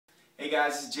Hey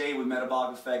guys, this is Jay with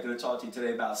Metabolic Effect. Going to talk to you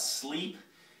today about sleep.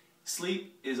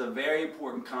 Sleep is a very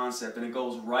important concept, and it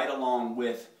goes right along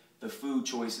with the food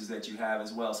choices that you have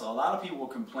as well. So a lot of people will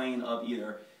complain of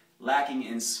either lacking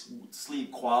in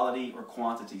sleep quality or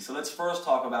quantity. So let's first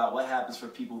talk about what happens for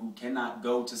people who cannot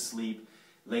go to sleep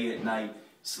late at night.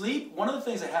 Sleep, one of the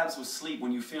things that happens with sleep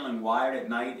when you're feeling wired at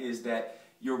night is that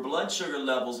your blood sugar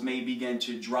levels may begin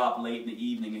to drop late in the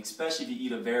evening, especially if you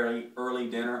eat a very early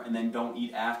dinner and then don't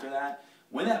eat after that.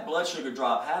 When that blood sugar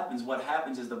drop happens, what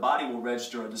happens is the body will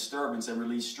register a disturbance and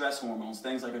release stress hormones,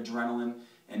 things like adrenaline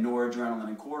and noradrenaline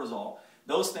and cortisol.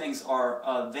 Those things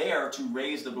are there to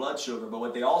raise the blood sugar, but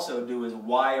what they also do is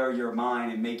wire your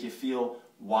mind and make you feel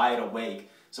wide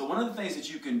awake. So one of the things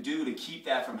that you can do to keep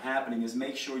that from happening is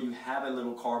make sure you have a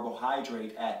little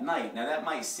carbohydrate at night. Now that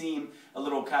might seem a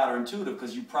little counterintuitive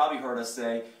because you probably heard us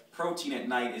say protein at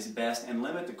night is best and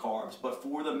limit the carbs. But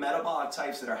for the metabolic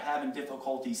types that are having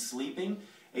difficulty sleeping,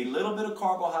 a little bit of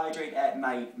carbohydrate at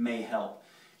night may help.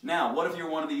 Now, what if you're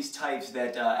one of these types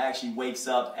that actually wakes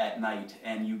up at night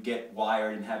and you get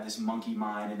wired and have this monkey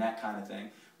mind and that kind of thing?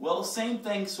 Well, the same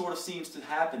thing sort of seems to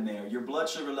happen there. Your blood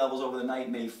sugar levels over the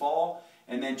night may fall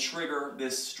and then trigger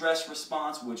this stress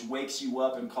response which wakes you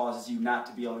up and causes you not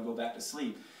to be able to go back to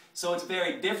sleep. So it's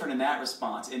very different in that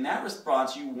response. In that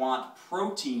response, you want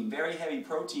protein, very heavy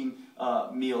protein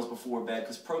meals before bed,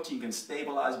 because protein can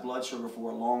stabilize blood sugar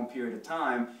for a long period of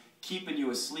time, keeping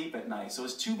you asleep at night. So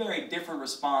it's two very different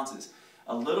responses.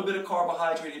 A little bit of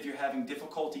carbohydrate if you're having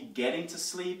difficulty getting to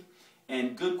sleep,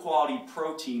 and good quality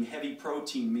protein, heavy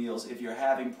protein meals if you're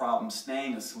having problems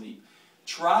staying asleep.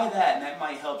 Try that, and that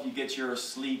might help you get your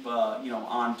sleep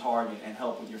on target and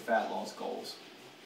help with your fat loss goals.